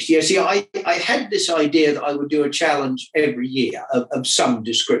do next year. See, I had this idea that I would do a challenge every year of some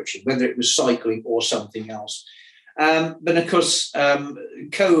description, whether it was cycling or something else. But of course,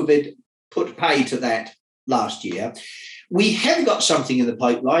 COVID put pay to that last year. We have got something in the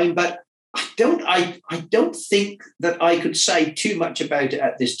pipeline, but I don't think that I could say too much about it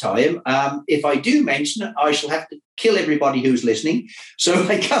at this time. If I do mention it, I shall have to kill everybody who's listening. So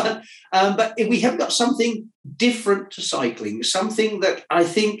I can't. But if we have got something different to cycling, something that I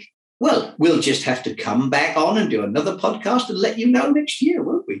think, well, we'll just have to come back on and do another podcast and let you know next year,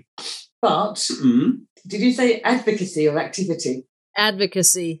 won't we? But did you say advocacy or activity?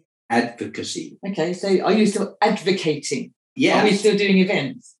 Advocacy. Advocacy. Okay, so are you still advocating? Yeah. Are we still doing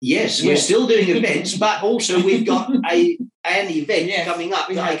events? Yes, we're still doing events, but also we've got an event coming up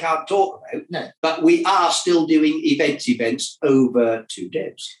that I can't talk about. No. But we are still doing events over to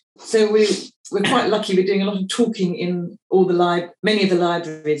Debs. So we're quite lucky. We're doing a lot of talking in many of the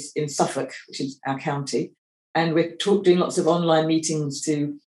libraries in Suffolk, which is our county, and we're doing lots of online meetings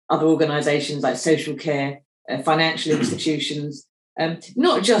to other organisations like social care, financial institutions,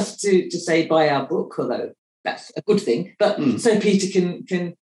 not just to say buy our book, although that's a good thing, but so Peter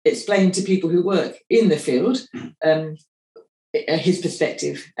can explain to people who work in the field his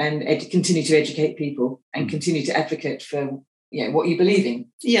perspective and continue to educate people and continue to advocate for what you believe in.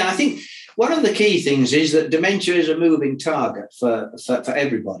 Yeah, I think one of the key things is that dementia is a moving target for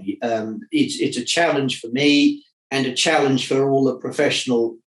everybody. It's a challenge for me and a challenge for all the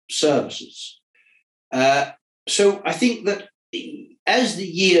professional services. So I think that as the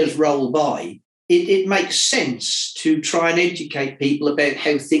years roll by, it makes sense to try and educate people about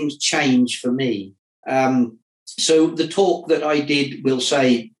how things change for me. So the talk that I did, we'll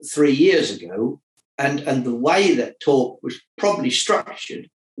say 3 years ago, and the way that talk was probably structured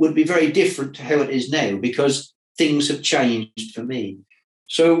would be very different to how it is now because things have changed for me.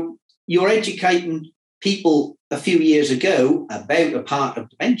 So you're educating people a few years ago about a part of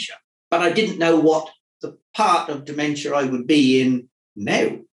dementia, but I didn't know what the part of dementia I would be in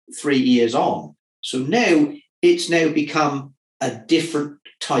now, 3 years on. So now it's become a different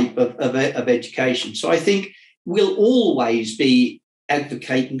type of education. So I think we'll always be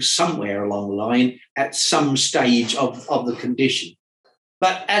advocating somewhere along the line at some stage of the condition.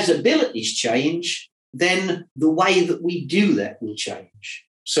 But as abilities change, then the way that we do that will change.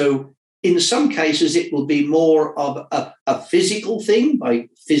 So in some cases, it will be more of a physical thing by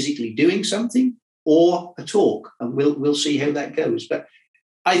physically doing something or a talk, and we'll see how that goes. But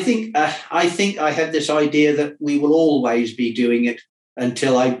I think I have this idea that we will always be doing it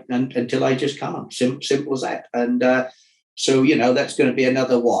until I just can't. Simple as that. And so that's going to be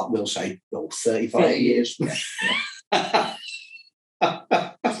another we'll say 35 years.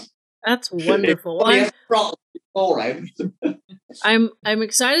 That's wonderful. I'm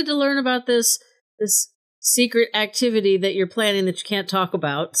excited to learn about this secret activity that you're planning that you can't talk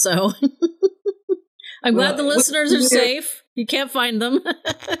about. So I'm glad the listeners are safe. You can't find them.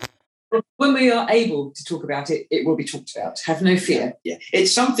 When we are able to talk about it, it will be talked about. Have no fear. Yeah.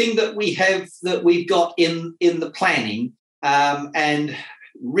 It's something that we've got in the planning, and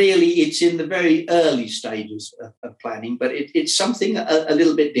really it's in the very early stages of planning, but it's something a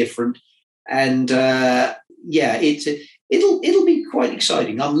little bit different. And it'll be quite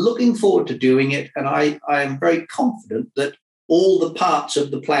exciting. I'm looking forward to doing it, and I am very confident that all the parts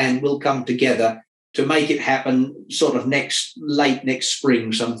of the plan will come together to make it happen sort of late next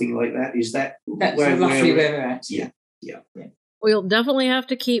spring, something like that. That's roughly where we're at? Yeah. Well, you'll definitely have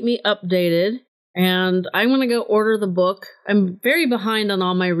to keep me updated, and I'm going to go order the book. I'm very behind on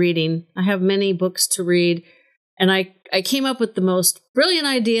all my reading. I have many books to read, and I came up with the most brilliant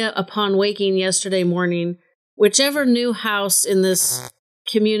idea upon waking yesterday morning. Whichever new house in this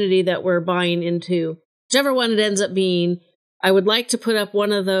community that we're buying into, whichever one it ends up being, I would like to put up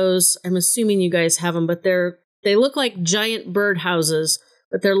one of those. I'm assuming you guys have them, but they look like giant bird houses,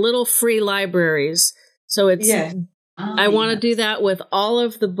 but they're little free libraries. So it's I want to do that with all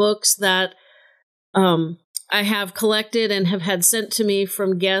of the books that I have collected and have had sent to me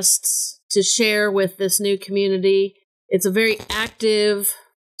from guests to share with this new community. It's a very active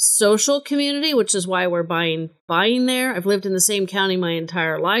social community, which is why we're buying there. I've lived in the same county my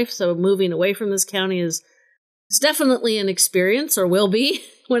entire life, so moving away from this county is definitely an experience, or will be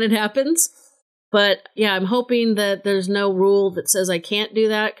when it happens. But yeah, I'm hoping that there's no rule that says I can't do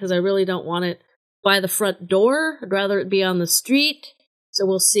that because I really don't want it by the front door. I'd rather it be on the street. So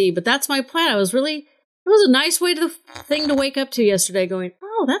we'll see. But that's my plan. It was a nice thing to wake up to yesterday going,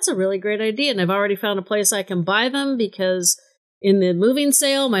 oh, that's a really great idea. And I've already found a place I can buy them because in the moving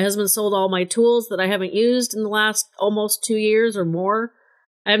sale, my husband sold all my tools that I haven't used in the last almost 2 years or more.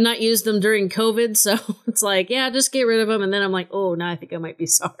 I have not used them during COVID. So it's like, yeah, just get rid of them. And then I'm like, oh, now I think I might be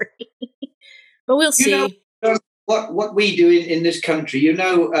sorry. But we'll see. What we do in this country,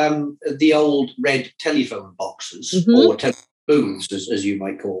 the old red telephone boxes or telephone booths, as you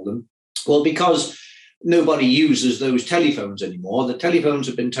might call them. Well, because nobody uses those telephones anymore, the telephones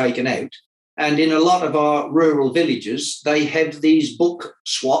have been taken out. And in a lot of our rural villages, they have these book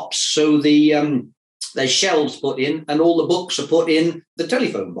swaps. So there's shelves put in and all the books are put in the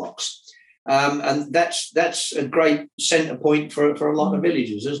telephone box. And that's a great centre point for a lot of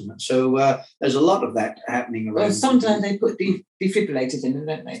villages, isn't it? So there's a lot of that happening around. Well, sometimes they put defibrillators in them,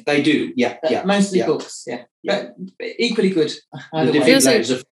 don't they? They do, yeah. Mostly books, yeah. But equally good. The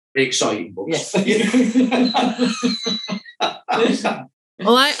defibrillators are very exciting books. Yes.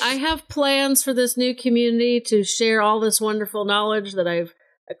 Well, I have plans for this new community to share all this wonderful knowledge that I've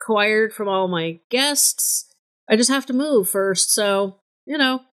acquired from all my guests. I just have to move first. So,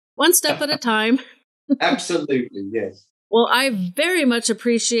 one step at a time. Absolutely, yes. Well, I very much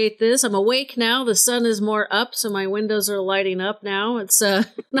appreciate this. I'm awake now. The sun is more up, so my windows are lighting up now. It's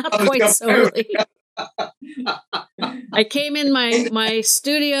not quite so early. I came in my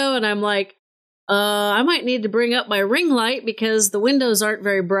studio and I'm like, I might need to bring up my ring light because the windows aren't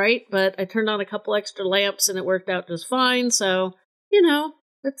very bright, but I turned on a couple extra lamps and it worked out just fine. So,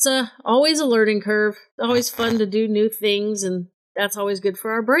 it's always a learning curve. It's always fun to do new things, and that's always good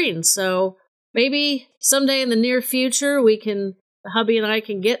for our brains. So maybe someday in the near future, hubby and I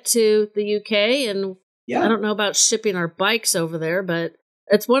can get to the UK, and I don't know about shipping our bikes over there, but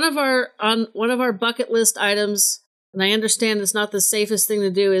it's one of our bucket list items. And I understand it's not the safest thing to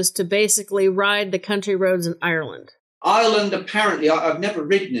do is to basically ride the country roads in Ireland. Ireland, apparently, I've never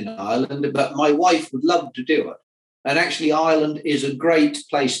ridden in Ireland, but my wife would love to do it. And actually, Ireland is a great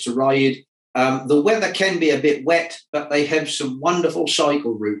place to ride. The weather can be a bit wet, but they have some wonderful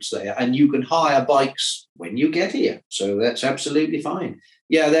cycle routes there, and you can hire bikes when you get here. So that's absolutely fine.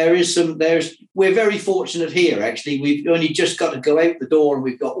 Yeah, we're very fortunate here, actually. We've only just got to go out the door, and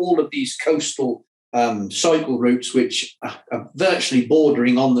we've got all of these coastal cycle routes, which are virtually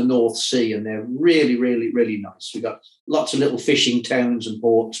bordering on the North Sea, and they're really, really, really nice. We've got lots of little fishing towns and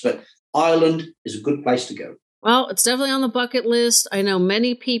ports, but Ireland is a good place to go. Well, it's definitely on the bucket list. I know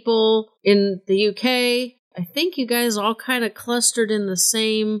many people in the UK. I think you guys all kind of clustered in the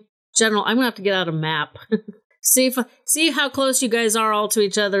same general. I'm going to have to get out a map. see how close you guys are all to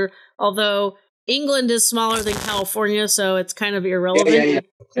each other. Although England is smaller than California, so it's kind of irrelevant.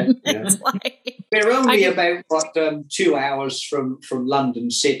 Yeah. We're only about 2 hours from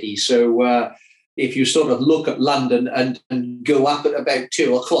London City. So if you sort of look at London and go up at about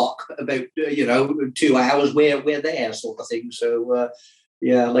 2 o'clock, about 2 hours, we're there, sort of thing. So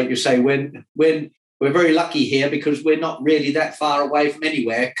like you say, when we're very lucky here because we're not really that far away from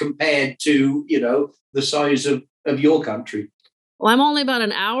anywhere compared to the size of your country. Well, I'm only about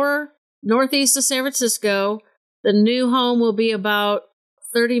an hour northeast of San Francisco. The new home will be about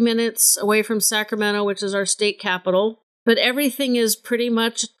 30 minutes away from Sacramento, which is our state capital. But everything is pretty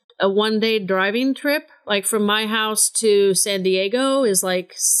much a one-day driving trip. Like from my house to San Diego is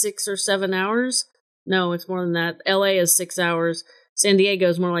like 6 or 7 hours. No, it's more than that. LA is 6 hours. San Diego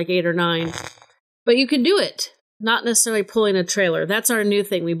is more like 8 or 9. But you can do it. Not necessarily pulling a trailer. That's our new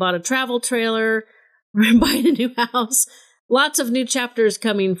thing. We bought a travel trailer. We're buying a new house. Lots of new chapters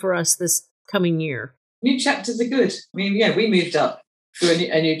coming for us this coming year. New chapters are good. I mean, we moved up for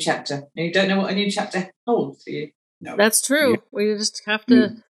a new chapter. And you don't know what a new chapter holds for you. No. That's true. Yeah. We just have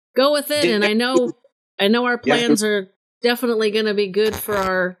to go with it. And I know our plans are definitely going to be good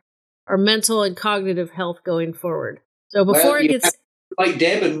for our mental and cognitive health going forward. So before it gets... Like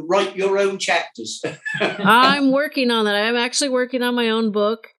Deb, and write your own chapters. I'm working on that. I'm actually working on my own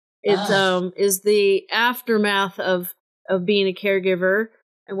book. It is the aftermath of being a caregiver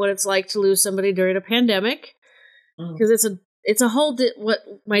and what it's like to lose somebody during a pandemic. Because it's a whole... what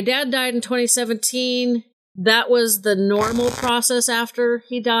my dad died in 2017. That was the normal process after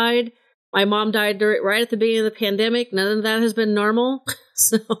he died. My mom died right at the beginning of the pandemic. None of that has been normal.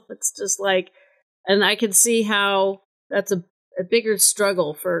 So it's just like... And I can see how that's a bigger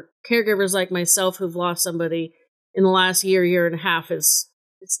struggle for caregivers like myself who've lost somebody in the last year and a half. It's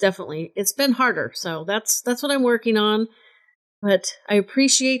been harder. So that's what I'm working on. But I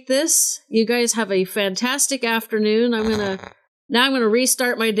appreciate this. You guys have a fantastic afternoon. I'm gonna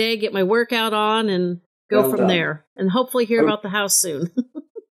restart my day, get my workout on, and go from there. And hopefully hear about the house soon.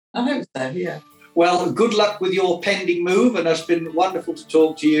 I hope so, yeah. Well, good luck with your pending move, and it's been wonderful to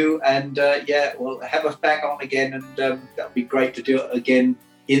talk to you. And well, have us back on again, and that'll be great to do it again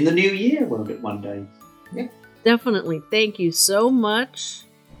in the new year one day. Yeah. Definitely. Thank you so much.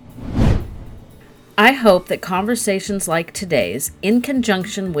 I hope that conversations like today's, in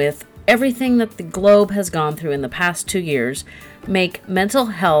conjunction with everything that the globe has gone through in the past 2 years, make mental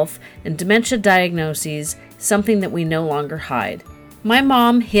health and dementia diagnoses something that we no longer hide. My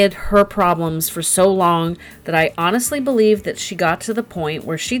mom hid her problems for so long that I honestly believe that she got to the point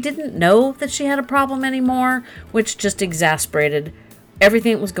where she didn't know that she had a problem anymore, which just exasperated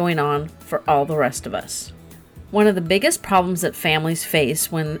everything that was going on for all the rest of us. One of the biggest problems that families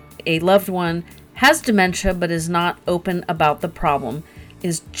face when a loved one has dementia but is not open about the problem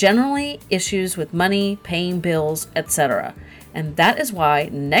is generally issues with money, paying bills, etc. And that is why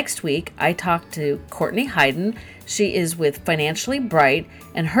next week I talked to Courtney Hayden. She is with Financially Bright,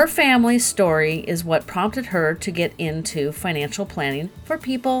 and her family's story is what prompted her to get into financial planning for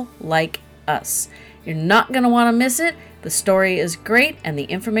people like us. You're not going to want to miss it. The story is great and the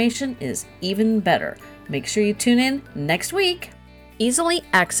information is even better. Make sure you tune in next week. Easily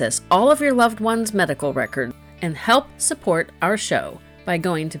access all of your loved one's medical record and help support our show by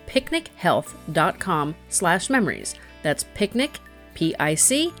going to picnichealth.com/memories. That's picnic,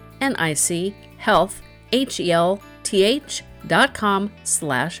 PICNIC, health,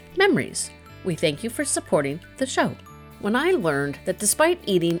 HELTH.com/memories. We thank you for supporting the show. When I learned that despite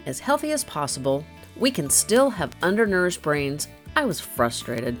eating as healthy as possible, we can still have undernourished brains, I was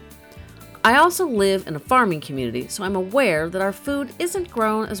frustrated. I also live in a farming community, so I'm aware that our food isn't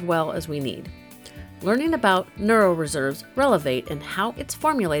grown as well as we need. Learning about NeuroReserve's Relevate and how it's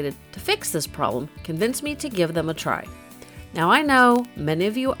formulated to fix this problem convinced me to give them a try. Now I know many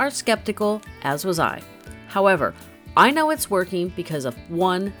of you are skeptical, as was I. However, I know it's working because of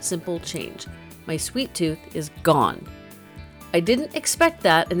one simple change. My sweet tooth is gone. I didn't expect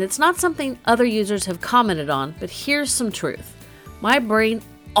that, and it's not something other users have commented on, but here's some truth. My brain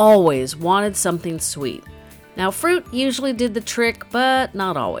always wanted something sweet. Now, fruit usually did the trick, but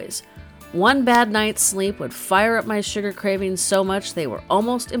not always. One bad night's sleep would fire up my sugar cravings so much they were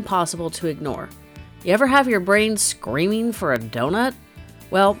almost impossible to ignore. You ever have your brain screaming for a donut?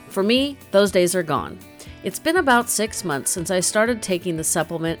 Well, for me, those days are gone. It's been about 6 months since I started taking the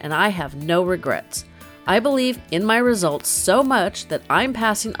supplement, and I have no regrets. I believe in my results so much that I'm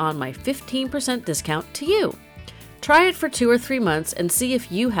passing on my 15% discount to you. Try it for 2 or 3 months and see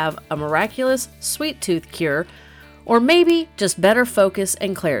if you have a miraculous sweet tooth cure, or maybe just better focus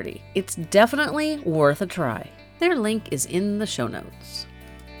and clarity. It's definitely worth a try. Their link is in the show notes.